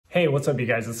Hey, what's up you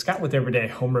guys? It's Scott with Everyday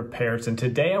Home Repairs, and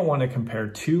today I want to compare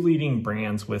two leading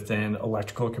brands within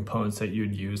electrical components that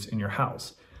you'd use in your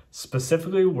house.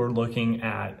 Specifically, we're looking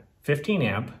at 15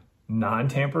 amp,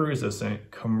 non-tamper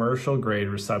resistant, commercial grade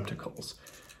receptacles.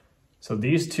 So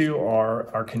these two are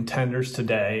our contenders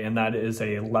today, and that is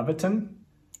a Leviton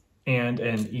and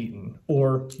an Eaton.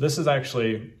 Or this is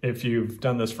actually, if you've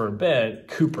done this for a bit,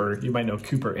 Cooper, you might know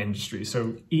Cooper Industries.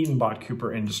 So Eaton bought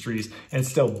Cooper Industries, and it's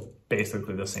still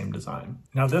basically the same design.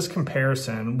 Now this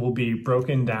comparison will be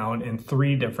broken down in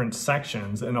three different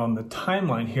sections, and on the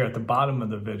timeline here at the bottom of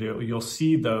the video, you'll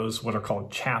see those what are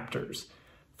called chapters.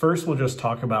 First, we'll just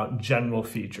talk about general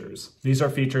features. These are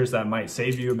features that might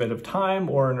save you a bit of time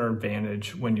or an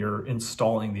advantage when you're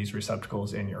installing these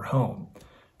receptacles in your home.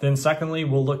 Then secondly,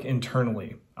 we'll look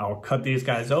internally. I'll cut these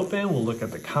guys open, we'll look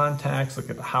at the contacts, look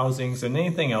at the housings, and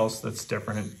anything else that's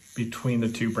different between the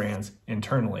two brands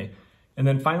internally. And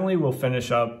then finally, we'll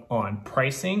finish up on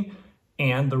pricing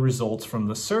and the results from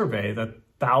the survey that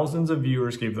thousands of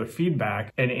viewers gave their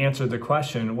feedback and answered the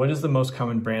question, what is the most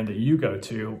common brand that you go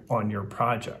to on your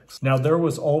projects? Now, there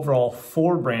was overall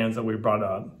 4 brands that we brought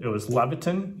up. It was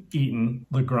Leviton, Eaton,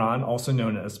 Legrand, also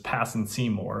known as Pass and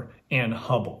Seymour, and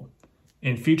Hubbell.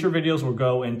 In future videos, we'll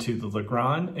go into the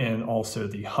Legrand and also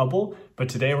the Hubbell, but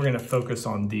today we're going to focus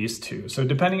on these two. So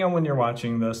depending on when you're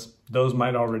watching this, those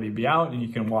might already be out and you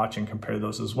can watch and compare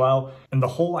those as well. And the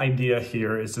whole idea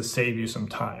here is to save you some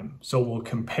time. So we'll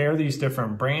compare these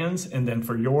different brands, and then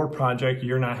for your project,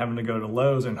 you're not having to go to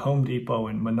Lowe's and Home Depot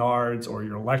and Menards or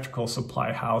your electrical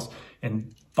supply house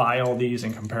and buy all these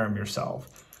and compare them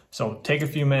yourself. So take a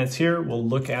few minutes here, we'll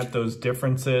look at those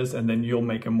differences, and then you'll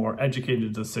make a more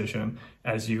educated decision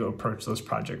as you approach those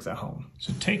projects at home.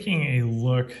 So taking a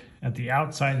look at the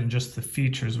outside and just the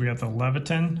features, we got the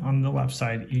Leviton on the left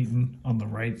side, Eaton on the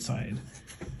right side.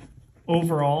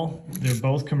 Overall, they're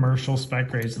both commercial spec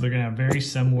grades, so they're gonna have very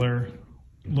similar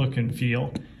look and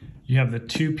feel. You have the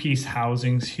 2-piece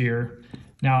housings here.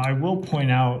 Now, I will point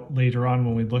out later on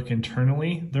when we look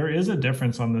internally, there is a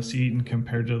difference on this Eaton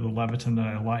compared to the Leviton that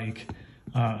I like,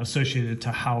 associated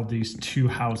to how these two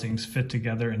housings fit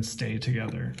together and stay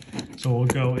together. So we'll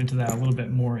go into that a little bit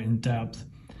more in depth.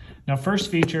 Now, first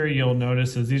feature you'll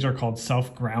notice is these are called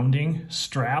self-grounding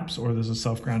straps, or there's a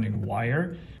self-grounding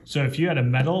wire. So if you had a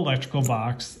metal electrical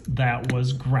box that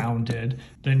was grounded,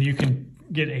 then you can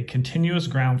get a continuous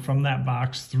ground from that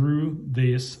box through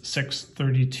this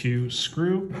 632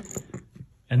 screw,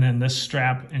 and then this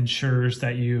strap ensures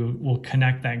that you will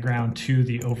connect that ground to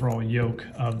the overall yoke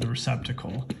of the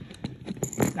receptacle.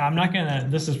 Now,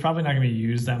 this is probably not gonna be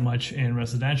used that much in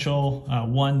residential.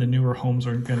 One, the newer homes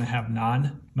are gonna have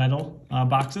non-metal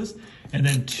boxes, and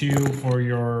then 2, for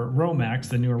your Romex,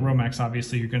 the newer Romex,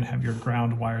 obviously you're gonna have your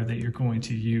ground wire that you're going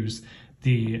to use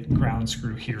the ground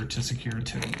screw here to secure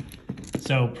to.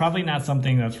 So probably not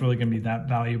something that's really gonna be that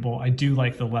valuable. I do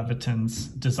like the Leviton's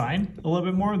design a little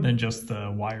bit more than just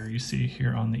the wire you see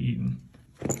here on the Eaton.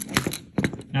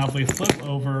 Now if we flip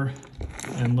over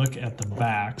and look at the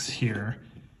backs here,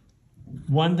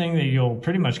 one thing that you'll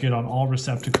pretty much get on all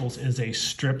receptacles is a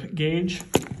strip gauge.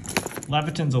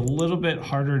 Leviton's a little bit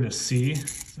harder to see.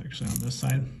 It's actually on this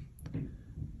side.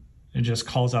 It just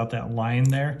calls out that line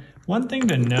there. One thing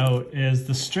to note is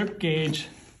the strip gauge.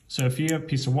 So if you have a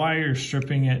piece of wire, you're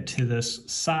stripping it to this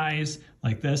size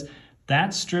like this,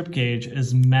 that strip gauge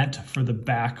is meant for the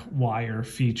back wire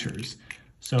features.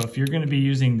 So if you're going to be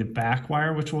using the back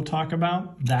wire, which we'll talk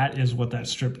about, that is what that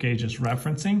strip gauge is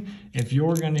referencing. If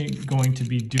you're going to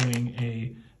be doing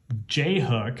a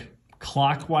J-hook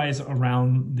clockwise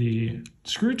around the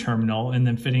screw terminal and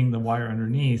then fitting the wire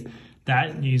underneath,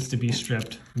 that needs to be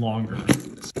stripped longer.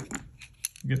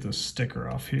 Get the sticker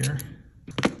off here.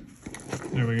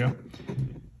 There we go.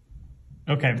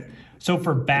 Okay, so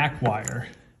for back wire,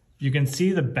 you can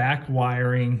see the back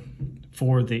wiring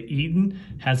for the Eaton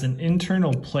has an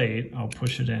internal plate. I'll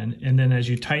push it in, and then as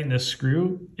you tighten the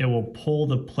screw, it will pull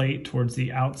the plate towards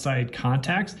the outside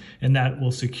contacts, and that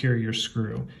will secure your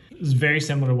screw. It's very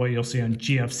similar to what you'll see on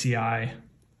GFCI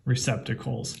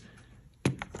receptacles.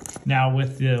 Now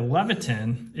with the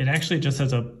Leviton, it actually just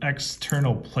has an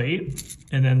external plate,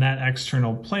 and then that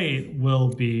external plate will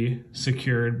be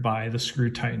secured by the screw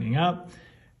tightening up,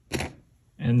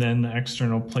 and then the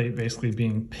external plate basically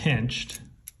being pinched,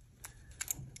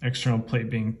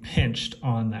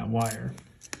 on that wire.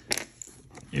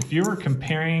 If you were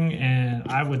comparing, and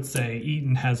I would say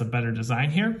Eaton has a better design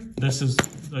here. This is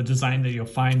a design that you'll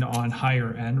find on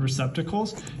higher end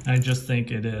receptacles. And I just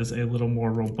think it is a little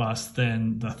more robust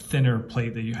than the thinner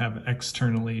plate that you have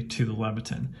externally to the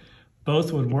Leviton.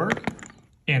 Both would work.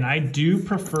 And I do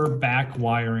prefer back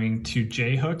wiring to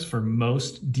J-hooks for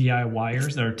most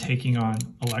DIYers that are taking on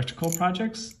electrical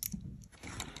projects.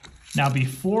 Now,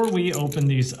 before we open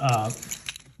these up,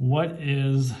 what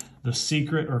is the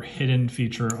secret or hidden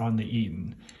feature on the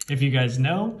Eaton? If you guys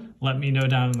know, let me know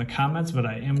down in the comments, but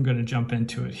I am going to jump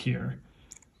into it here.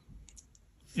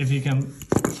 If you can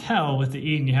tell with the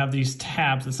Eaton, you have these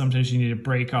tabs that sometimes you need to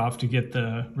break off to get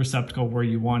the receptacle where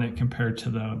you want it compared to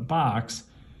the box.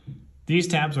 These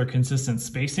tabs are consistent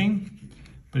spacing,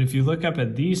 but if you look up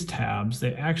at these tabs,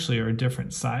 they actually are a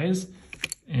different size,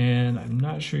 and I'm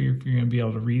not sure if you're going to be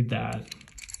able to read that,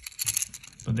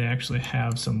 but they actually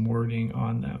have some wording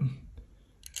on them.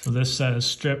 So this says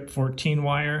strip 14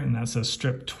 wire, and that says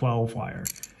strip 12 wire.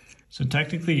 So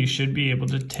technically you should be able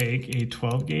to take a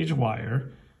 12 gauge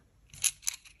wire,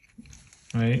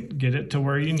 right, get it to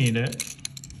where you need it,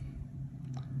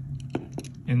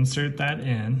 insert that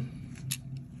in,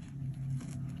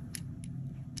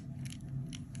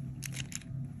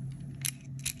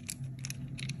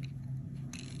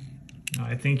 now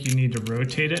I think you need to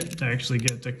rotate it to actually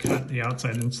get to cut the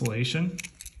outside insulation.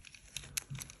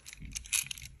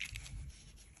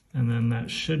 And then that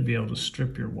should be able to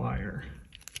strip your wire.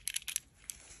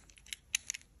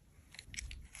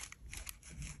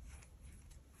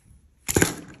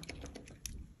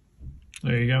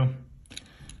 There you go.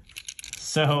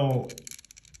 So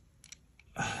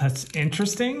that's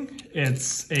interesting.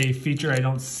 It's a feature I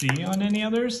don't see on any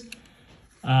others.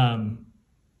 I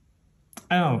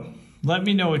don't know. Let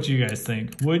me know what you guys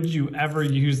think. Would you ever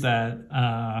use that?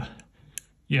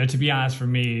 To be honest, for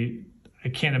me, I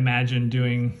can't imagine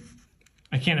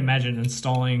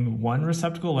installing one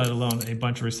receptacle, let alone a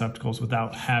bunch of receptacles,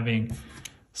 without having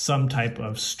some type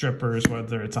of strippers,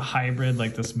 whether it's a hybrid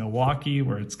like this Milwaukee,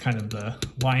 where it's kind of the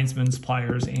linesman's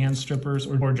pliers and strippers,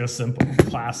 or just simple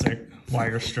classic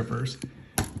wire strippers.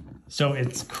 So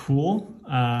it's cool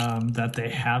that they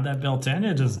have that built in.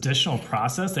 It is additional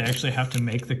process. They actually have to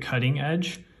make the cutting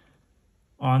edge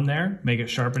on there, make it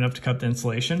sharp enough to cut the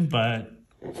insulation, but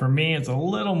for me, it's a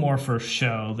little more for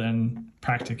show than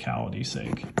practicality's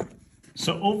sake.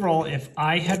 So overall, if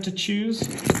I had to choose,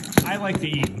 I like the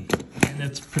Eaton. And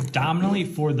it's predominantly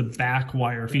for the back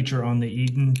wire feature on the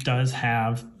Eaton does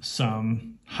have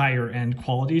some higher end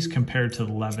qualities compared to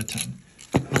the Leviton.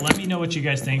 But let me know what you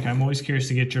guys think. I'm always curious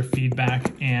to get your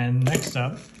feedback. And next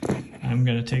up, I'm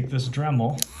gonna take this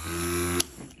Dremel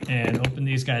and open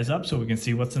these guys up so we can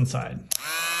see what's inside.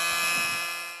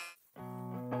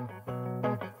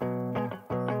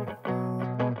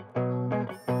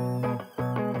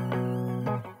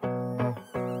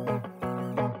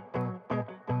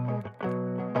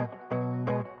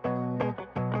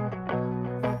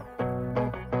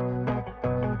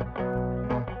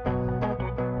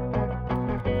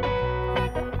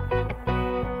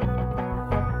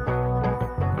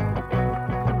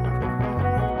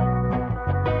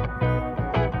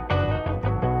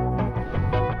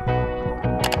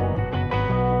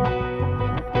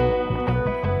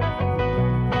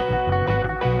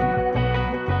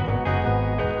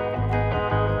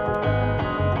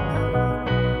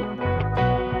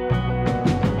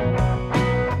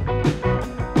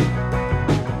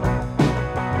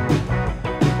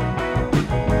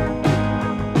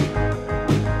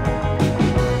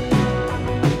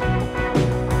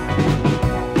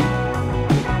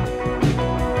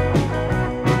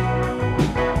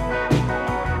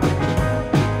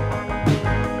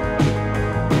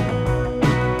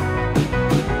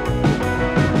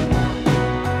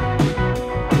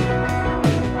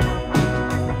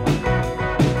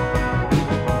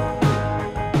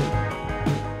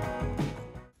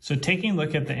 So taking a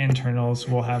look at the internals,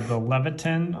 we'll have the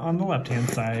Leviton on the left-hand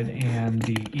side and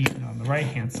the Eaton on the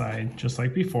right-hand side, just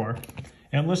like before.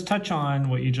 And let's touch on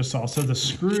what you just saw. So the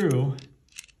screw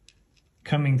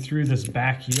coming through this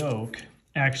back yoke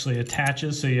actually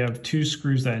attaches. So you have two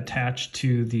screws that attach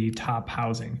to the top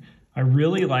housing. I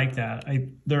really like that.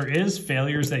 There is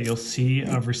failures that you'll see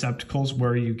of receptacles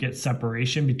where you get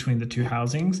separation between the two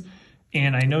housings.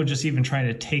 And I know just even trying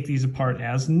to take these apart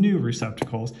as new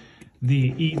receptacles,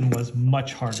 the Eaton was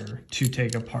much harder to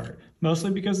take apart, mostly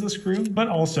because of the screw, but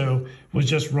also was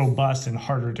just robust and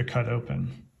harder to cut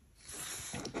open.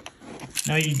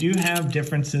 Now you do have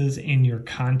differences in your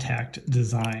contact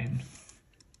design.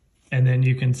 And then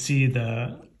you can see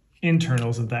the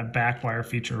internals of that back wire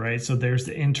feature, right? So there's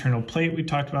the internal plate we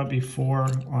talked about before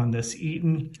on this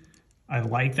Eaton. I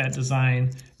like that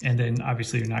design. And then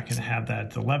obviously you're not going to have that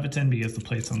at the Leviton because the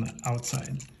plate's on the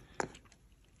outside.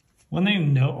 One thing to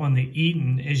note on the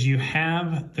Eaton is you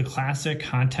have the classic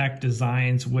contact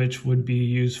designs, which would be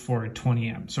used for a 20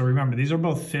 amp. So remember, these are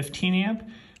both 15 amp,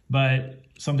 but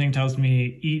something tells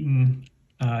me Eaton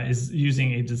is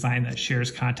using a design that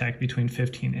shares contact between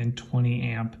 15 and 20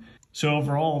 amp. So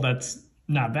overall, that's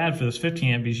not bad for this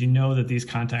 15 amp because you know that these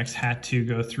contacts had to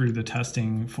go through the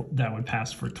testing that would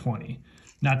pass for 20.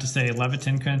 Not to say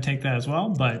Leviton couldn't take that as well,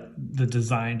 but the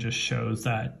design just shows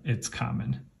that it's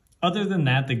common. Other than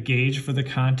that, the gauge for the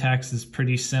contacts is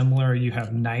pretty similar. You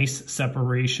have nice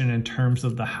separation in terms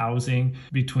of the housing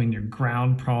between your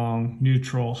ground prong,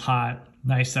 neutral, hot,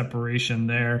 nice separation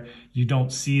there. You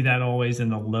don't see that always in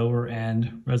the lower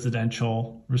end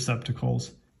residential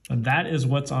receptacles. But that is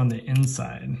what's on the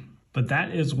inside. But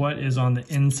that is what is on the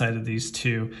inside of these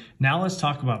two. Now let's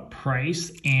talk about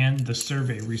price and the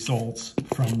survey results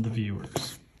from the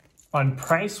viewers. On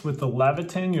price with the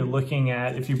Leviton, you're looking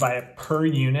at, if you buy it per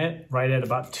unit, right at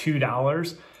about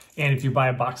 $2. And if you buy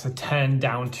a box of 10,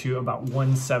 down to about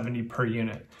 $170 per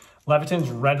unit. Leviton's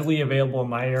readily available in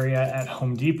my area at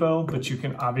Home Depot, but you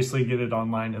can obviously get it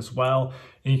online as well.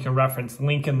 And you can reference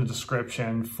link in the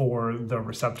description for the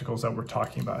receptacles that we're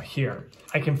talking about here.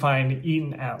 I can find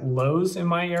Eaton at Lowe's in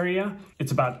my area.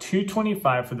 It's about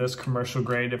 $225 for this commercial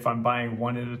grade if I'm buying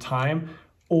one at a time,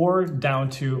 or down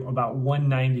to about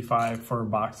 $195 for a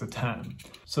box of 10.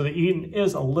 So the Eaton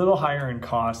is a little higher in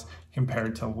cost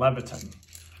compared to Leviton.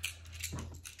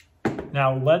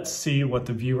 Now let's see what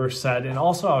the viewer said, and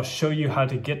also I'll show you how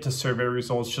to get to survey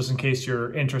results just in case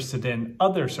you're interested in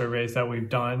other surveys that we've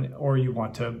done or you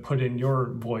want to put in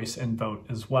your voice and vote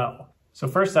as well. So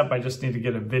first up, I just need to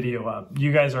get a video up.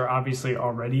 You guys are obviously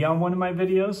already on one of my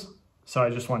videos, so I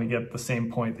just want to get the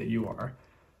same point that you are.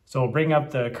 So we'll bring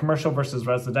up the commercial versus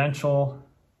residential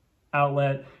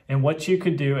outlet, and what you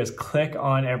could do is click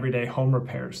on everyday home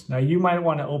repairs. Now you might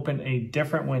want to open a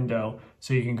different window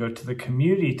so you can go to the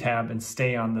community tab and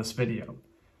stay on this video.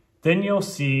 Then you'll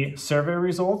see survey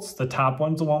results. The top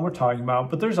one's the one we're talking about,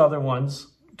 but there's other ones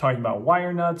talking about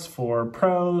wire nuts for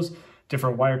pros,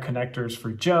 different wire connectors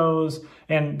for Joes,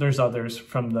 and there's others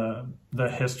from the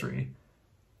history.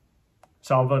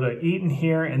 So I'll go to Eaton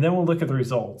here, and then we'll look at the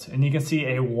results. And you can see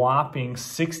a whopping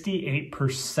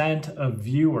 68% of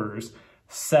viewers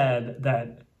said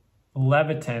that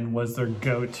Leviton was their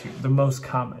go-to, the most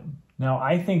common. Now,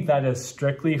 I think that is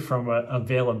strictly from an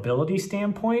availability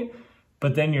standpoint,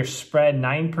 but then you're spread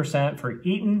 9% for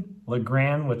Eaton,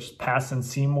 Legrand, which passed in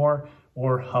Seymour,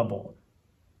 or Hubbell.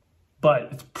 But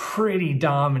it's pretty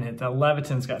dominant that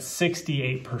Leviton's got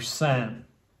 68%,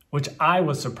 which I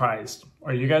was surprised.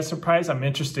 Are you guys surprised? I'm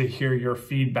interested to hear your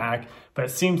feedback, but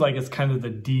it seems like it's kind of the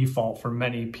default for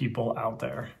many people out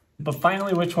there. But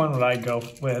finally, which one would I go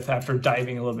with after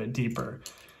diving a little bit deeper?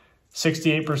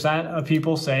 68% of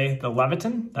people say the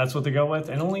Leviton, that's what they go with,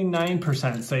 and only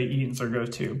 9% say Eaton's their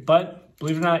go-to. But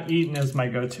believe it or not, Eaton is my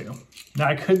go-to. Now,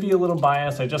 I could be a little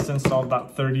biased. I just installed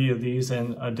about 30 of these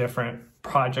in a different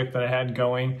project that I had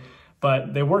going,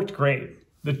 but they worked great.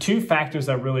 The two factors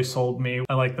that really sold me,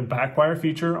 I like the backwire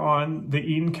feature on the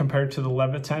Eaton compared to the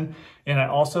Leviton, and I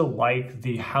also like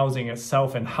the housing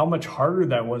itself and how much harder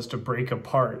that was to break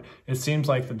apart. It seems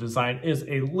like the design is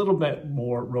a little bit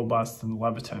more robust than the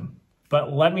Leviton.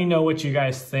 But let me know what you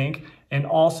guys think. And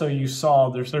also you saw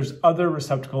there's other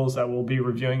receptacles that we'll be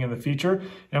reviewing in the future. And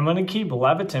I'm gonna keep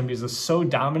Leviton because it's so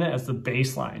dominant as the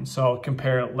baseline. So I'll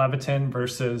compare Leviton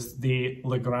versus the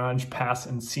Legrand Pass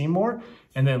and Seymour,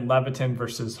 and then Leviton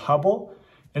versus Hubbell.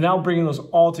 And I'll bring those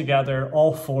all together,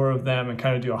 all four of them, and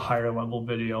kind of do a higher level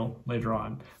video later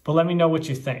on. But let me know what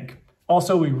you think.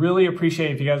 Also, we really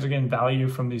appreciate if you guys are getting value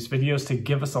from these videos to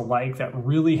give us a like. That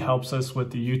really helps us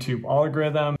with the YouTube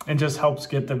algorithm and just helps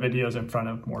get the videos in front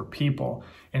of more people.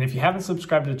 And if you haven't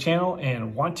subscribed to the channel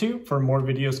and want to, for more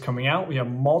videos coming out, we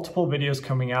have multiple videos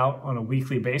coming out on a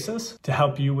weekly basis to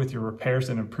help you with your repairs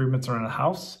and improvements around the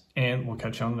house. And we'll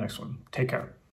catch you on the next one. Take care.